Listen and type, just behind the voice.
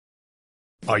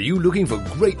Are you looking for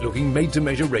great-looking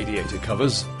made-to-measure radiator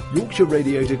covers? Yorkshire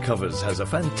Radiator Covers has a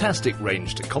fantastic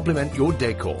range to complement your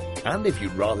decor. And if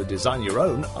you'd rather design your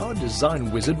own, our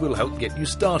design wizard will help get you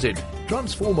started.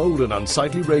 Transform old and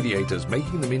unsightly radiators,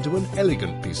 making them into an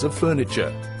elegant piece of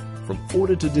furniture. From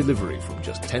order to delivery from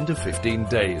just 10 to 15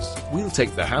 days. We'll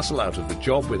take the hassle out of the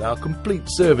job with our complete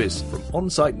service, from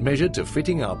on-site measure to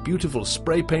fitting our beautiful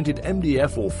spray-painted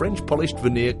MDF or French polished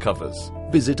veneer covers.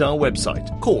 Visit our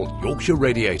website called Yorkshire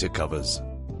Radiator Covers.